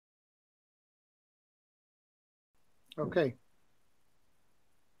Okay.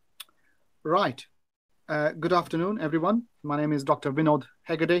 Right. Good afternoon, everyone. My name is Dr. Vinod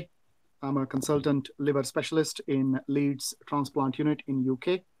Hegade. I'm a consultant liver specialist in Leeds Transplant Unit in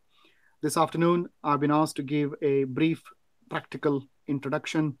UK. This afternoon, I've been asked to give a brief practical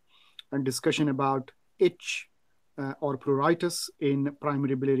introduction and discussion about itch or pruritus in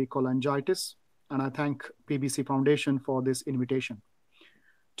primary biliary cholangitis. And I thank PBC Foundation for this invitation.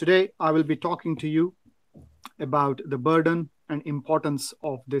 Today, I will be talking to you about the burden and importance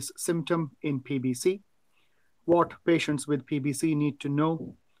of this symptom in PBC, what patients with PBC need to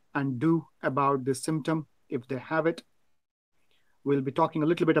know and do about this symptom if they have it. We'll be talking a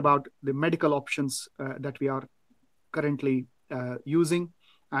little bit about the medical options that we are currently using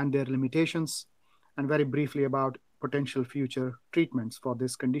and their limitations, and very briefly about potential future treatments for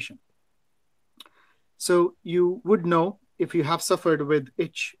this condition. So you would know, if you have suffered with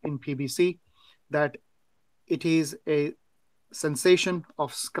itch in PBC, that it is a sensation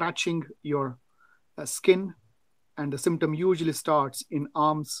of scratching your skin, and the symptom usually starts in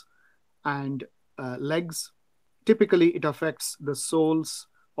arms and legs. Typically, it affects the soles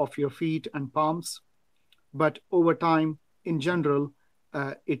of your feet and palms, but over time, in general,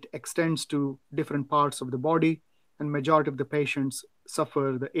 it extends to different parts of the body, and majority of the patients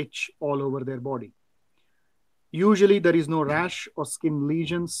suffer the itch all over their body. Usually, there is no rash or skin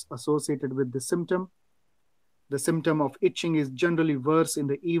lesions associated with the symptom. The symptom of itching is generally worse in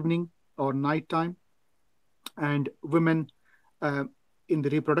the evening or nighttime, and women in the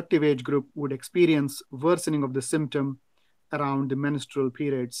reproductive age group would experience worsening of the symptom around the menstrual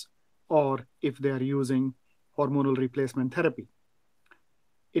periods, or if they are using hormonal replacement therapy.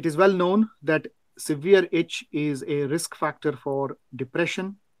 It is well known that severe itch is a risk factor for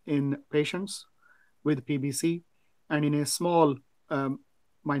depression in patients with PBC, and in a small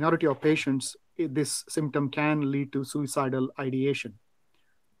minority of patients, this symptom can lead to suicidal ideation.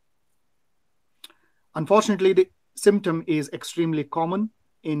 Unfortunately, the symptom is extremely common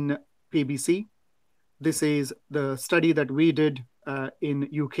in PBC. This is the study that we did in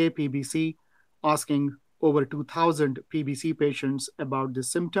UK PBC, asking over 2,000 PBC patients about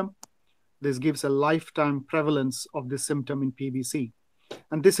this symptom. This gives a lifetime prevalence of this symptom in PBC.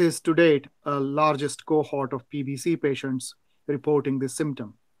 And this is to date a largest cohort of PBC patients reporting this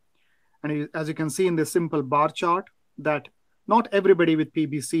symptom. And as you can see in this simple bar chart, that not everybody with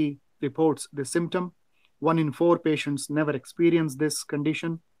PBC reports this symptom. 1 in 4 patients never experience this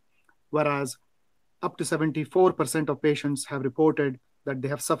condition, whereas up to 74% of patients have reported that they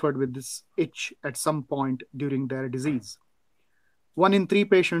have suffered with this itch at some point during their disease. 1 in 3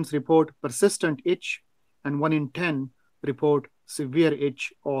 patients report persistent itch, and 1 in 10 report severe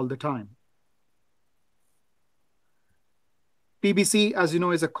itch all the time. PBC, as you know,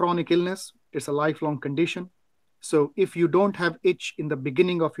 is a chronic illness. It's a lifelong condition. So if you don't have itch in the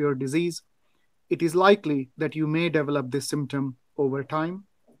beginning of your disease, it is likely that you may develop this symptom over time.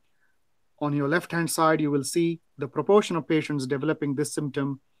 On your left-hand side, you will see the proportion of patients developing this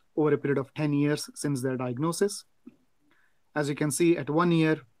symptom over a period of 10 years since their diagnosis. As you can see, at 1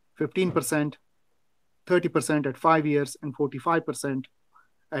 year, 15%, 30% at 5 years, and 45%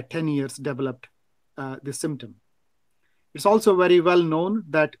 at 10 years developed this symptom. It's also very well known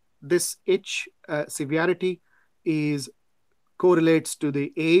that this itch severity correlates to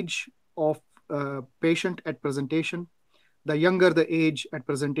the age of patient at presentation. The younger the age at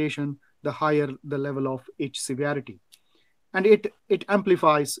presentation, the higher the level of itch severity. And it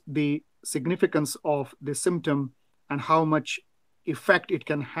amplifies the significance of the symptom and how much effect it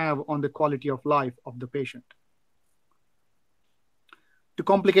can have on the quality of life of the patient. To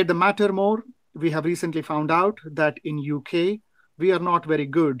complicate the matter more, we have recently found out that in UK, we are not very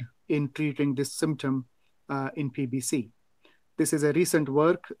good in treating this symptom in PBC. This is a recent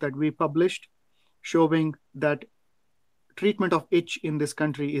work that we published showing that treatment of itch in this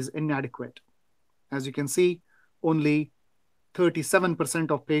country is inadequate. As you can see, only 37%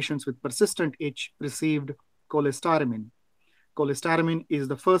 of patients with persistent itch received cholestyramine. Cholestyramine is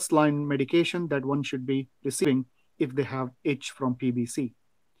the first-line medication that one should be receiving if they have itch from PBC.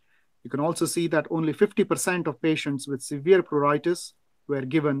 You can also see that only 50% of patients with severe pruritus were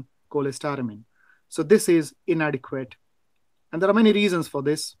given cholestyramine. So this is inadequate. And there are many reasons for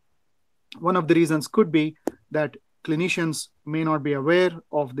this. One of the reasons could be that clinicians may not be aware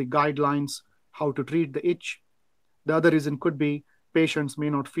of the guidelines how to treat the itch. The other reason could be patients may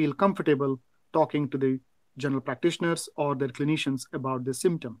not feel comfortable talking to the general practitioners or their clinicians about the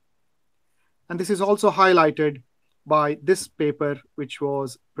symptom. And this is also highlighted by this paper, which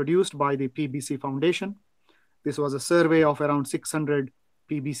was produced by the PBC Foundation. This was a survey of around 600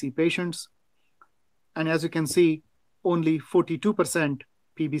 PBC patients. And as you can see, only 42%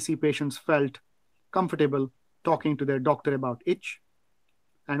 PBC patients felt comfortable talking to their doctor about itch,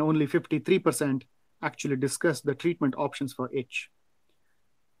 and only 53% actually discussed the treatment options for itch.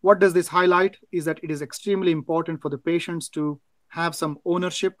 What does this highlight is that it is extremely important for the patients to have some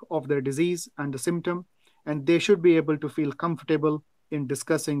ownership of their disease and the symptom, and they should be able to feel comfortable in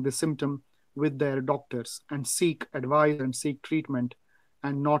discussing the symptom with their doctors and seek advice and seek treatment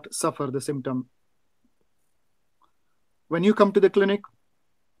and not suffer the symptom. When you come to the clinic,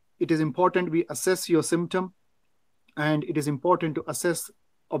 it is important we assess your symptom, and it is important to assess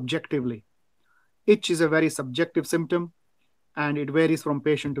objectively. Itch is a very subjective symptom, and it varies from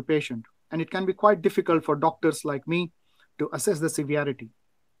patient to patient. And it can be quite difficult for doctors like me to assess the severity.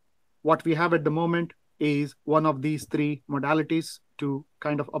 What we have at the moment is one of these three modalities to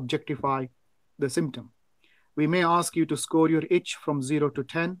kind of objectify the symptom. We may ask you to score your itch from 0 to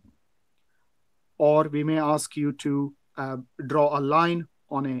 10, or we may ask you to draw a line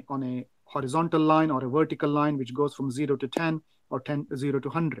on a horizontal line or a vertical line which goes from 0 to 10 or 0 to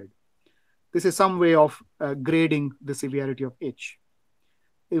 100. This is some way of grading the severity of itch.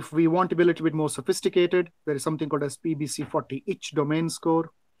 If we want to be a little bit more sophisticated, there is something called as PBC 40 itch domain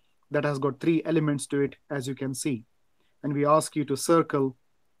score that has got 3 elements to it, as you can see. And we ask you to circle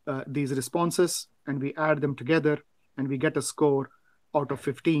these responses, and we add them together, and we get a score out of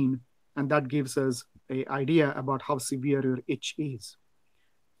 15, and that gives us an idea about how severe your itch is.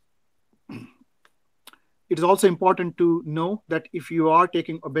 It is also important to know that if you are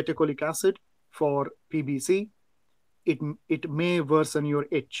taking obeticholic acid for PBC, it may worsen your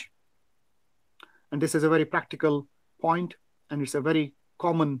itch. And this is a very practical point, and it's a very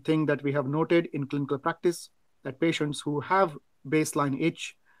common thing that we have noted in clinical practice, that patients who have baseline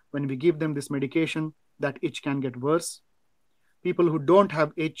itch, when we give them this medication, that itch can get worse. People who don't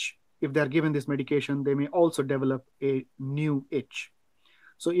have itch, if they're given this medication, they may also develop a new itch.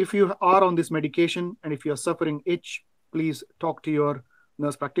 So if you are on this medication and if you're suffering itch, please talk to your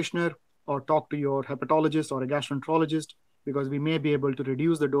nurse practitioner or talk to your hepatologist or a gastroenterologist, because we may be able to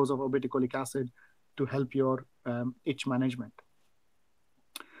reduce the dose of obeticholic acid to help your itch management.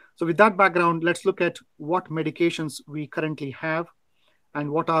 So with that background, let's look at what medications we currently have and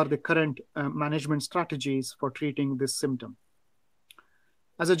what are the current management strategies for treating this symptom.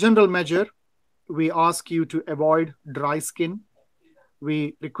 As a general measure, we ask you to avoid dry skin.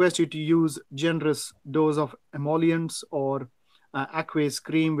 We request you to use generous dose of emollients or aqueous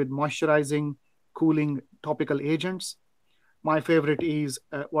cream with moisturizing, cooling topical agents. My favorite is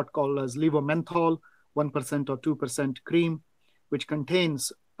what called as levomenthol, 1% or 2% cream, which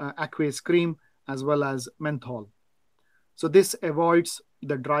contains aqueous cream as well as menthol. So this avoids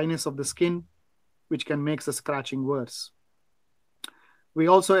the dryness of the skin, which can make the scratching worse. We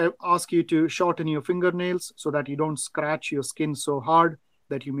also ask you to shorten your fingernails so that you don't scratch your skin so hard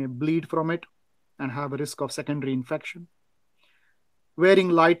that you may bleed from it and have a risk of secondary infection. Wearing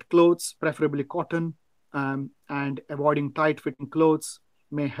light clothes, preferably cotton, and avoiding tight-fitting clothes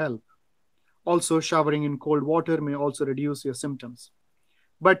may help. Also, showering in cold water may also reduce your symptoms.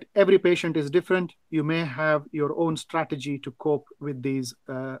 But every patient is different. You may have your own strategy to cope with these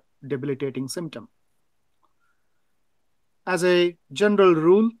debilitating symptoms. As a general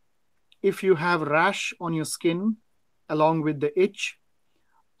rule, if you have rash on your skin along with the itch,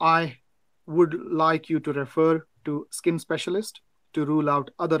 I would like you to refer to skin specialist to rule out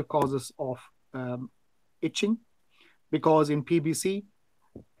other causes of itching, because in PBC,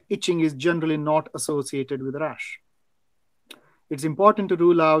 itching is generally not associated with rash. It's important to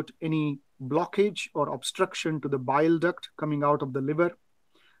rule out any blockage or obstruction to the bile duct coming out of the liver.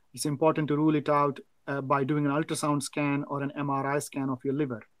 It's important to rule it out by doing an ultrasound scan or an MRI scan of your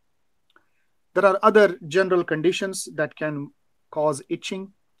liver. There are other general conditions that can cause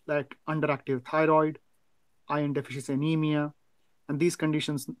itching, like underactive thyroid, iron deficiency anemia, and these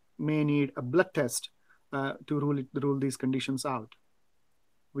conditions may need a blood test to rule these conditions out.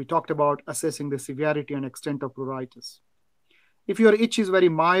 We talked about assessing the severity and extent of pruritus. If your itch is very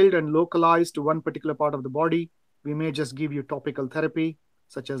mild and localized to one particular part of the body, we may just give you topical therapy,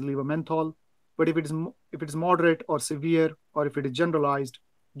 such as levomenthol. But if it is moderate or severe, or if it is generalized,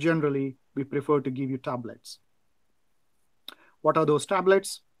 generally we prefer to give you tablets. What are those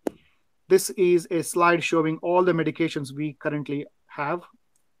tablets? This is a slide showing all the medications we currently have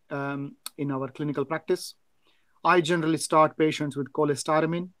in our clinical practice. I generally start patients with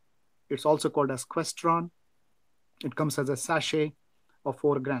cholestyramine. It's also called as Questron. It comes as a sachet of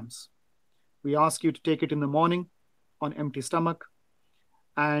 4 grams. We ask you to take it in the morning on empty stomach.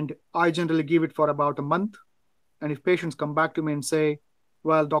 And I generally give it for about a month. And if patients come back to me and say,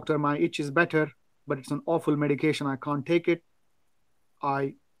 well, doctor, my itch is better, but it's an awful medication, I can't take it,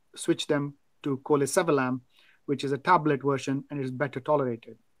 I switch them to colesevelam, which is a tablet version and is better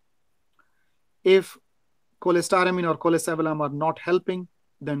tolerated. If cholestyramine or colesevelam are not helping,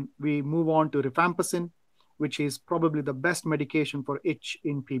 then we move on to rifampicin, which is probably the best medication for itch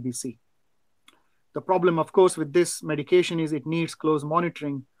in PBC. The problem, of course, with this medication is it needs close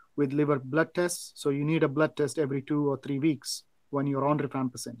monitoring with liver blood tests. So you need a blood test every 2 or 3 weeks when you're on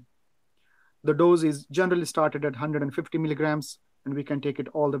rifampicin. The dose is generally started at 150 milligrams, and we can take it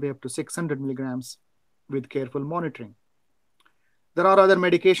all the way up to 600 milligrams with careful monitoring. There are other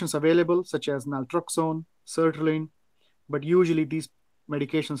medications available, such as naltrexone, sertraline, but usually these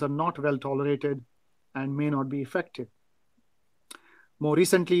medications are not well tolerated and may not be effective. More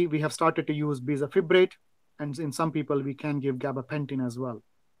recently, we have started to use bezafibrate, and in some people, we can give gabapentin as well.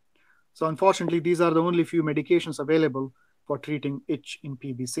 So unfortunately, these are the only few medications available for treating itch in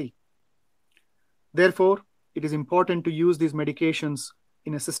PBC. Therefore, it is important to use these medications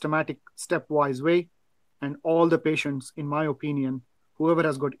in a systematic, stepwise way, and all the patients, in my opinion, whoever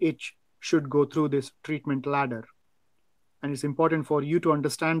has got itch, should go through this treatment ladder. And it's important for you to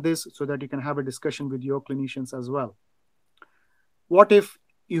understand this so that you can have a discussion with your clinicians as well. What if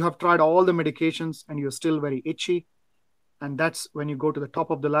you have tried all the medications and you're still very itchy? And that's when you go to the top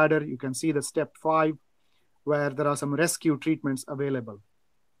of the ladder, you can see the step 5, where there are some rescue treatments available.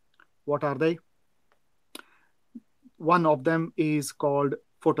 What are they? One of them is called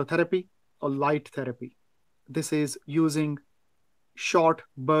phototherapy or light therapy. This is using short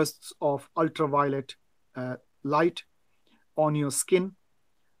bursts of ultraviolet light on your skin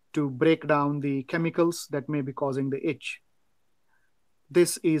to break down the chemicals that may be causing the itch.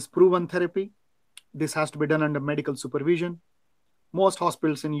 This is proven therapy. This has to be done under medical supervision. Most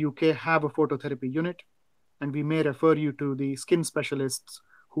hospitals in UK have a phototherapy unit, and we may refer you to the skin specialists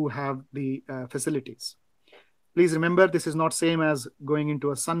who have the facilities. Please remember, this is not same as going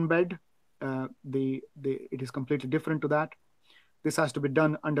into a sunbed. It is completely different to that. This has to be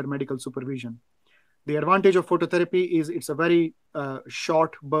done under medical supervision. The advantage of phototherapy is it's a very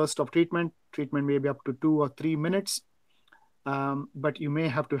short burst of treatment. Treatment may be up to 2 or 3 minutes, but you may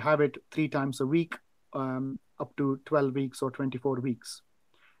have to have it 3 times a week, up to 12 weeks or 24 weeks.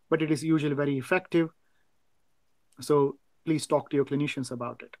 But it is usually very effective. So please talk to your clinicians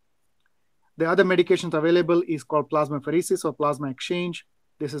about it. The other medications available is called plasmapheresis or plasma exchange.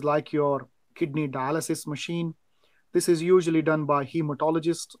 This is like your kidney dialysis machine. This is usually done by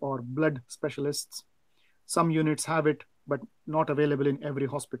hematologists or blood specialists. Some units have it, but not available in every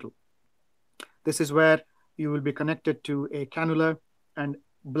hospital. This is where you will be connected to a cannula and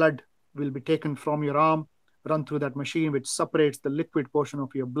blood will be taken from your arm, run through that machine, which separates the liquid portion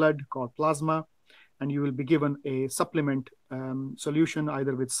of your blood called plasma, and you will be given a supplement solution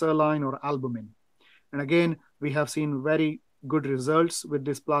either with saline or albumin. And again, we have seen very good results with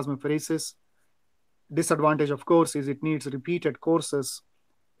this plasmapheresis. Disadvantage, of course, is it needs repeated courses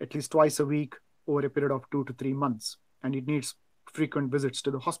at least twice a week over a period of 2 to 3 months, and it needs frequent visits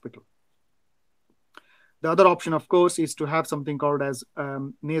to the hospital. The other option, of course, is to have something called as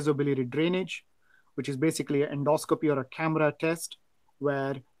nasobiliary drainage, which is basically an endoscopy or a camera test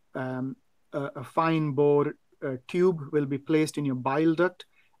where a fine bore tube will be placed in your bile duct,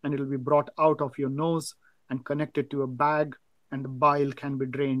 and it will be brought out of your nose and connected to a bag, and the bile can be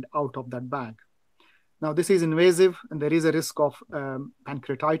drained out of that bag. Now, this is invasive, and there is a risk of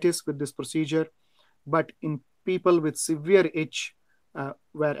pancreatitis with this procedure. But in people with severe itch,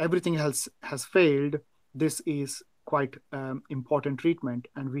 where everything else has failed, this is quite important treatment.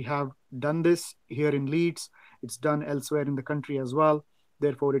 And we have done this here in Leeds. It's done elsewhere in the country as well.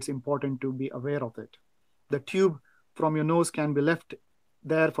 Therefore, it's important to be aware of it. The tube from your nose can be left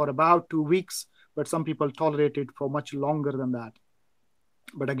there for about 2 weeks, but some people tolerate it for much longer than that.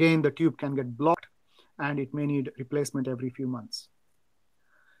 But again, the tube can get blocked, and it may need replacement every few months.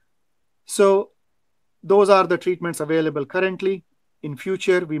 So those are the treatments available currently. In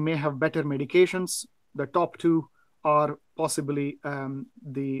future, we may have better medications. The top 2 are possibly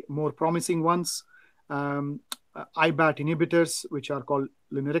the more promising ones. IBAT inhibitors, which are called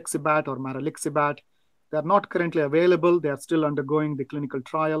linerixibat or maralixibat. They are not currently available. They are still undergoing the clinical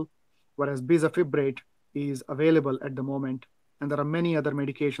trial, whereas bezafibrate is available at the moment. And there are many other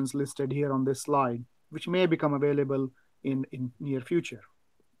medications listed here on this slide, which may become available in near future.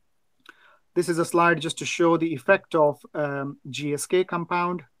 This is a slide just to show the effect of GSK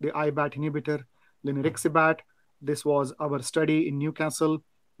compound, the IBAT inhibitor, linerixibat. This was our study in Newcastle,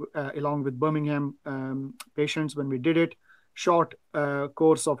 along with Birmingham patients when we did it. Short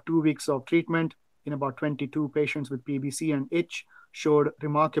course of 2 weeks of treatment in about 22 patients with PBC and itch showed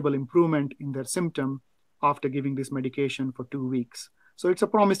remarkable improvement in their symptom after giving this medication for 2 weeks. So it's a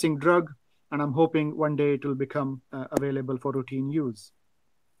promising drug, and I'm hoping one day it will become available for routine use.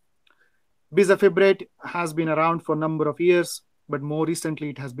 Bisafibrate has been around for a number of years, but more recently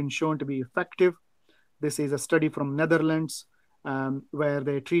it has been shown to be effective. This is a study from Netherlands where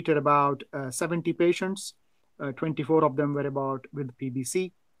they treated about 70 patients. 24 of them were with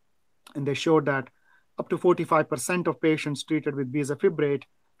PBC, and they showed that up to 45% of patients treated with bisafibrate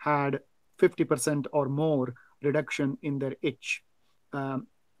had 50% or more reduction in their itch.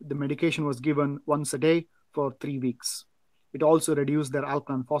 The medication was given once a day for 3 weeks. It also reduced their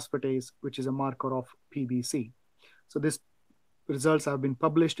alkaline phosphatase, which is a marker of PBC. So these results have been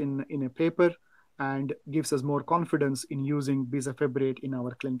published in a paper and gives us more confidence in using bisafibrate in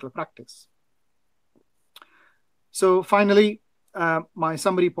our clinical practice. So finally, my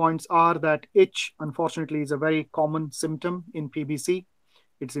summary points are that itch, unfortunately, is a very common symptom in PBC.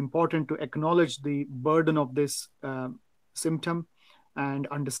 It's important to acknowledge the burden of this symptom and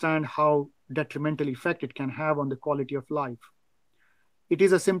understand how detrimental effect it can have on the quality of life. It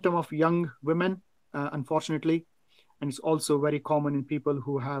is a symptom of young women, unfortunately, and it's also very common in people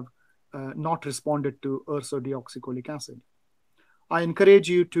who have not responded to ursodeoxycholic acid. I encourage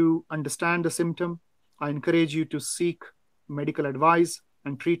you to understand the symptom. I encourage you to seek medical advice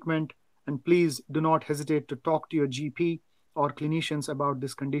and treatment, and please do not hesitate to talk to your GP or clinicians about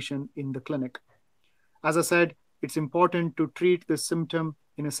this condition in the clinic. As I said, it's important to treat this symptom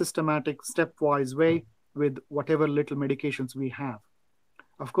in a systematic, stepwise way with whatever little medications we have.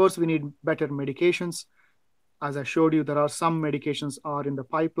 Of course, we need better medications. As I showed you, there are some medications are in the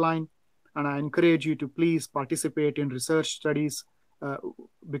pipeline, and I encourage you to please participate in research studies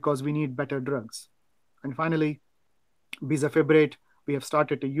because we need better drugs. And finally, bisafibrate we have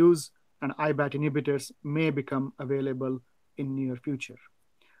started to use, and IBAT inhibitors may become available in near future.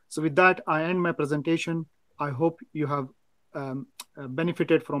 So with that, I end my presentation. I hope you have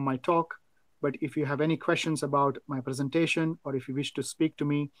benefited from my talk, but if you have any questions about my presentation or if you wish to speak to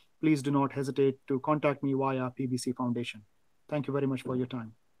me, please do not hesitate to contact me via PBC Foundation. Thank you very much for your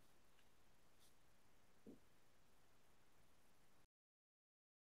time.